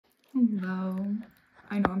Hello.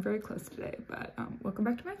 I know I'm very close today, but welcome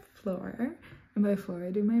back to my floor. And by floor,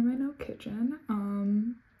 I do mean my no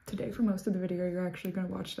kitchen. Today for most of the video, you're actually gonna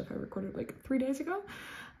watch stuff I recorded like 3 days ago.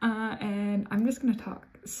 And I'm just gonna talk,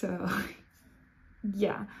 so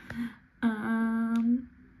yeah.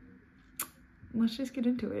 Let's just get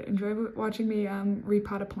into it. Enjoy watching me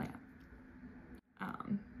repot a plant.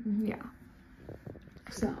 Yeah.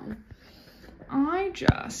 So,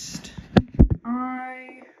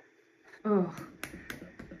 oh,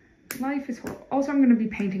 life is horrible. Also, I'm gonna be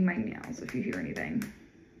painting my nails if you hear anything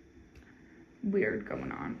weird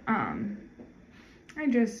going on.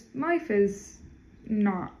 Life is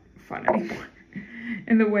not fun anymore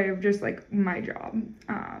in the way of just like my job.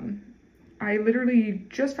 I literally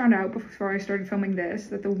just found out before I started filming this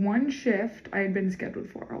that the one shift I had been scheduled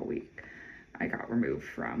for all week, I got removed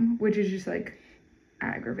from, which is just like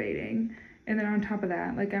aggravating. And then on top of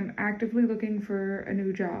that, like I'm actively looking for a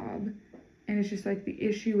new job, and it's just like the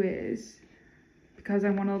issue is because I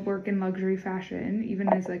want to work in luxury fashion, even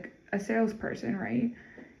as like a salesperson, right?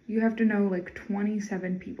 You have to know like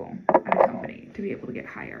 27 people at a company to be able to get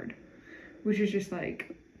hired, which is just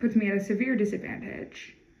like puts me at a severe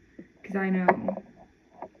disadvantage because I know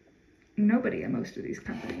nobody at most of these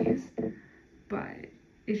companies. But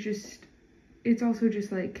it's also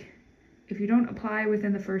just like if you don't apply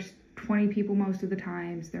within the first 20 people most of the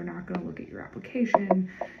times, they're not going to look at your application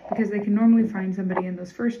because they can normally find somebody in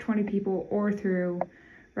those first 20 people or through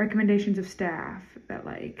recommendations of staff that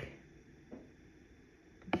like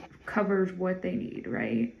covers what they need,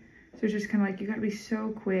 right? So it's just kind of like you got to be so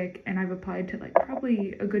quick, and I've applied to like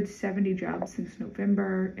probably a good 70 jobs since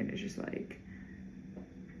November, and it's just like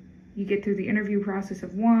you get through the interview process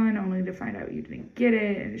of one only to find out you didn't get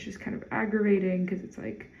it, and it's just kind of aggravating because it's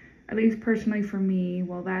like, at least personally for me,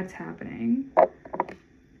 while that's happening,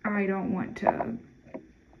 I don't want to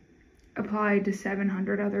apply to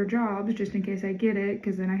 700 other jobs just in case I get it,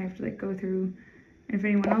 because then I have to like go through, and if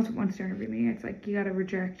anyone else wants to interview me, it's like you got to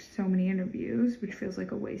reject so many interviews, which feels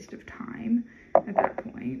like a waste of time at that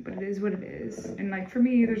point, but it is what it is. And like for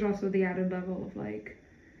me, there's also the added level of like,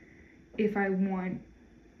 if I want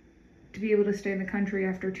to be able to stay in the country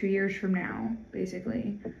after 2 years from now,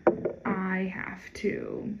 basically, I have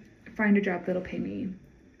to find a job that'll pay me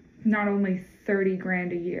not only 30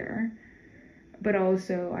 grand a year, but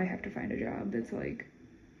also I have to find a job that's like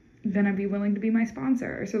gonna be willing to be my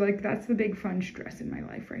sponsor. So like that's the big fun stress in my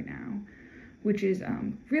life right now, which is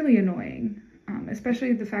really annoying,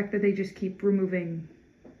 especially the fact that they just keep removing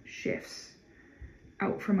shifts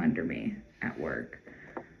out from under me at work.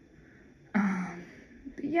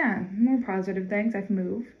 But yeah, more positive things. I've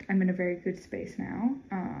moved. I'm in a very good space now.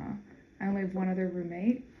 I only have one other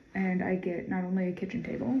roommate, and I get not only a kitchen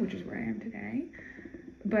table, which is where I am today,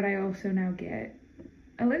 but I also now get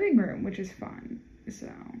a living room, which is fun.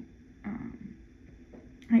 So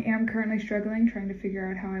I am currently struggling trying to figure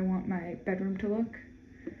out how I want my bedroom to look,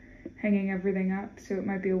 hanging everything up, so it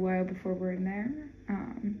might be a while before we're in there.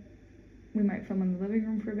 We might film in the living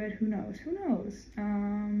room for a bit. Who knows?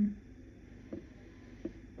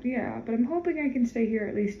 Yeah, but I'm hoping I can stay here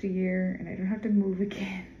at least a year and I don't have to move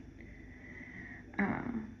again.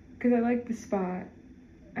 Because I like the spot.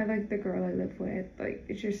 I like the girl I live with. Like,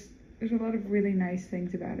 it's just, there's a lot of really nice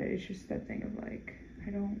things about it. It's just that thing of like,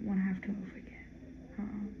 I don't want to have to move again.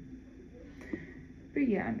 But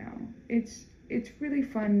yeah, no, it's really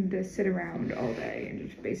fun to sit around all day and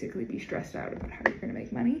just basically be stressed out about how you're gonna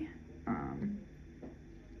make money.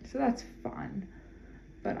 So that's fun,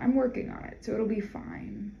 but I'm working on it, so it'll be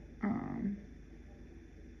fine.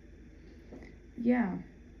 Yeah,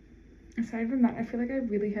 aside from that, I feel like I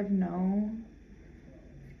really have no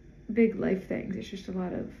big life things. It's just a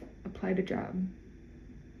lot of apply to job,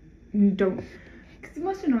 don't, because the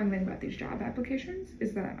most annoying thing about these job applications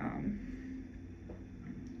is that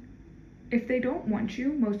if they don't want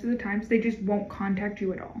you, most of the times they just won't contact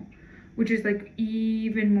you at all, which is like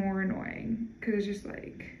even more annoying, because it's just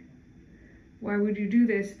like, why would you do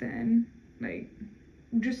this then? Like,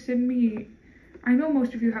 just send me, I know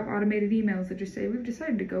most of you have automated emails that just say, we've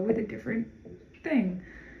decided to go with a different thing,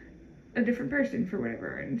 a different person for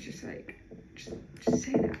whatever, and it's just like, just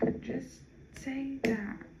say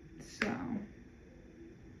that, so,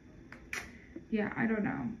 yeah, I don't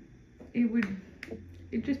know,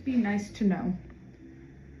 it'd just be nice to know,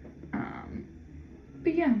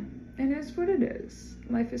 but yeah, it is what it is.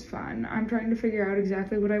 Life is fun. I'm trying to figure out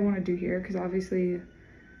exactly what I want to do here, because obviously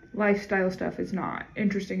lifestyle stuff is not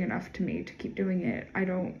interesting enough to me to keep doing it. I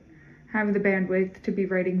don't have the bandwidth to be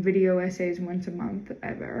writing video essays once a month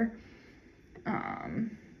ever.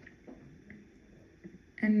 And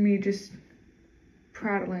me just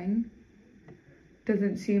prattling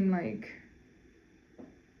doesn't seem like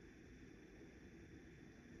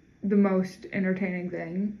the most entertaining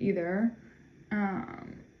thing either.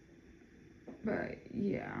 But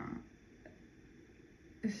yeah,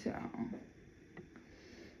 so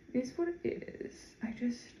it's what it is. I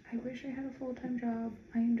wish I had a full-time job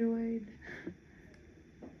I enjoyed.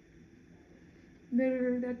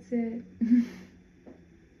 Literally, that's it.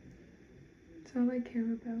 That's all I care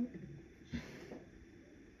about.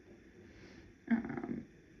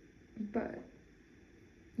 But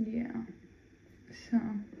yeah, so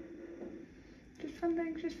just fun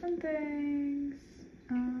things,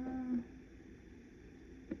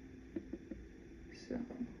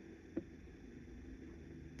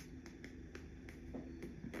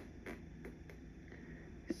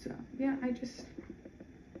 so yeah, I just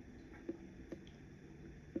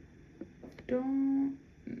don't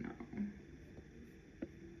know,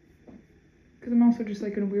 because I'm also just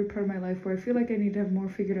like in a weird part of my life where I feel like I need to have more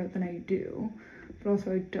figured out than I do, but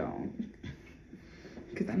also I don't,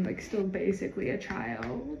 because I'm like still basically a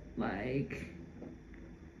child. Like,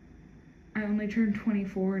 I only turned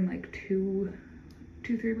 24 in like 3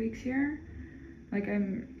 weeks here. Like, I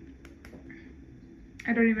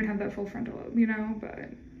don't even have that full frontal lobe, you know, but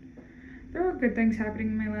there are good things happening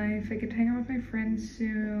in my life. I get to hang out with my friends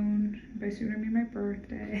soon. By soon, I mean my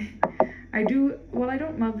birthday. While I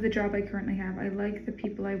don't love the job I currently have, I like the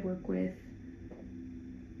people I work with,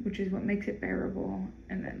 which is what makes it bearable.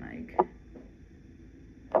 And then like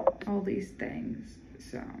all these things.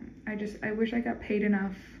 So I wish I got paid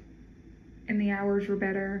enough and the hours were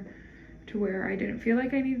better to where I didn't feel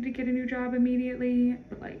like I needed to get a new job immediately,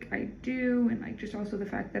 but like I do. And like just also the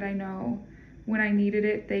fact that I know when I needed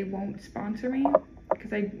it, they won't sponsor me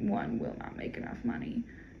because I, one, will not make enough money.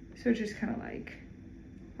 So it's just kind of like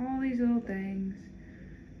all these little things,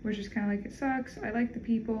 which is kind of like, it sucks. I like the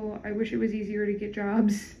people. I wish it was easier to get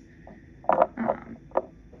jobs.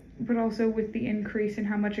 But also with the increase in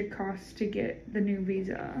how much it costs to get the new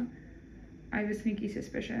visa, I have a sneaky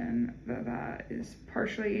suspicion that that is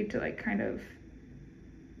partially to like kind of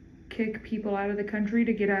kick people out of the country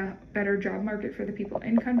to get a better job market for the people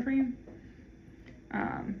in country.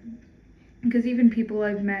 Because even people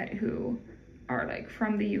I've met who are like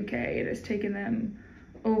from the UK, it has taken them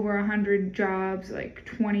over 100 jobs, like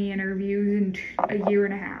 20 interviews in a year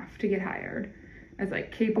and a half to get hired as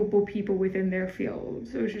like capable people within their field.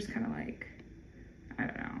 So it's just kind of like, I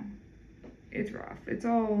don't know, it's rough. It's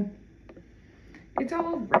all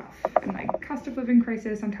rough, and like cost of living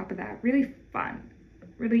crisis on top of that. Really fun.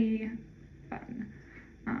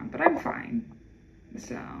 But I'm fine,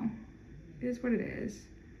 so it is what it is.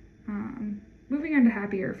 Moving on to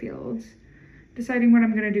happier fields, deciding what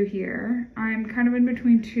I'm gonna do here. I'm kind of in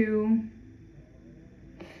between two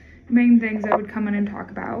main things I would come in and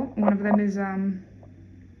talk about. One of them is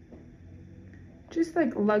just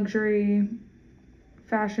like luxury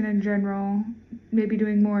fashion in general, maybe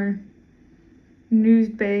doing more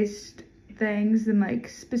news-based things than like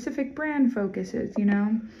specific brand focuses, you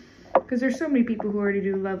know, because there's so many people who already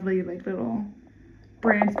do lovely like little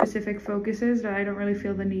brand specific focuses that I don't really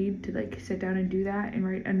feel the need to like sit down and do that and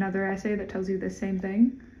write another essay that tells you the same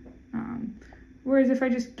thing. Whereas if I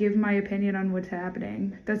just give my opinion on what's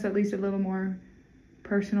happening, that's at least a little more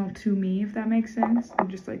personal to me, if that makes sense, than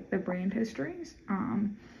just like the brand histories.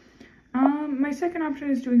 My second option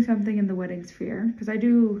is doing something in the wedding sphere, because I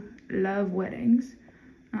do love weddings,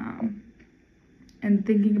 and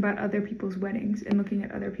thinking about other people's weddings and looking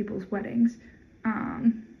at other people's weddings,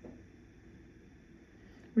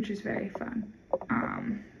 which is very fun.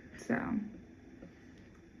 So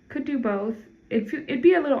could do both. It'd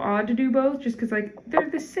be a little odd to do both, just because like they're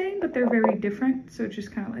the same but they're very different, so it's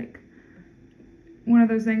just kind of like one of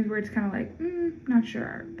those things where it's kind of like not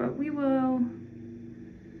sure, but we will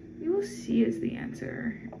see is the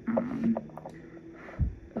answer.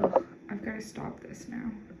 I've got to stop this now.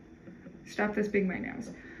 Stop this being my nose.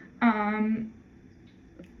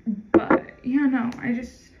 But yeah, no, I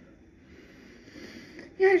just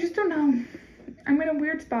don't know. I'm in a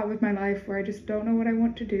weird spot with my life where I just don't know what I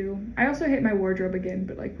want to do. I also hate my wardrobe again,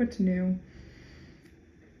 but like, what's new?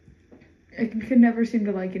 I can never seem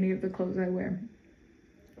to like any of the clothes I wear.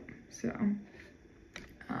 So,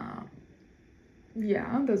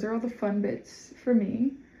 yeah, those are all the fun bits for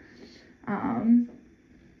me.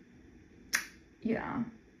 Yeah,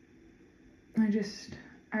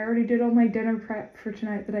 I already did all my dinner prep for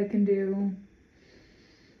tonight that I can do.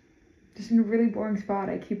 Just in a really boring spot.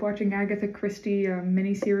 I keep watching Agatha Christie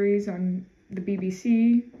miniseries on the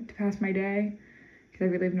BBC to pass my day, because I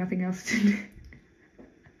really have nothing else to do.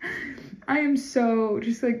 I am so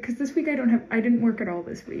just like, because this week I didn't work at all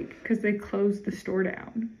this week because they closed the store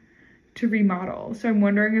down to remodel. So I'm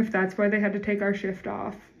wondering if that's why they had to take our shift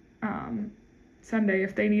off Sunday,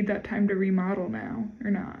 if they need that time to remodel now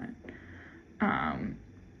or not.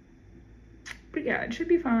 But yeah, it should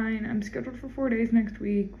be fine. I'm scheduled for 4 days next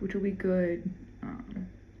week, which will be good.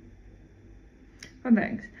 Fun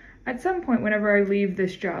things. At some point, whenever I leave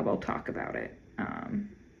this job, I'll talk about it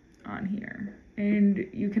on here. And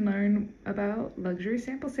you can learn about luxury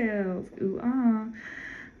sample sales. Ooh, ah.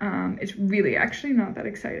 It's really actually not that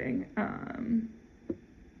exciting.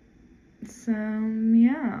 So,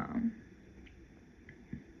 yeah.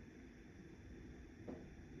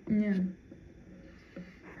 Yeah.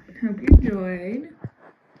 Hope you enjoyed.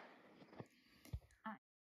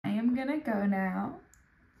 I am gonna go now.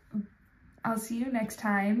 I'll see you next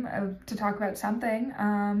time to talk about something.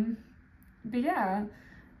 But yeah.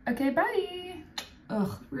 Okay, bye.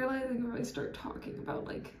 Ugh, realizing if I start talking about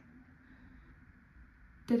like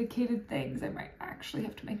dedicated things, I might actually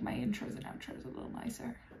have to make my intros and outros a little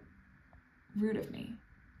nicer. Rude of me.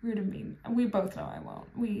 Rude of me. We both know I won't.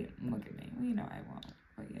 Look at me. We know I won't.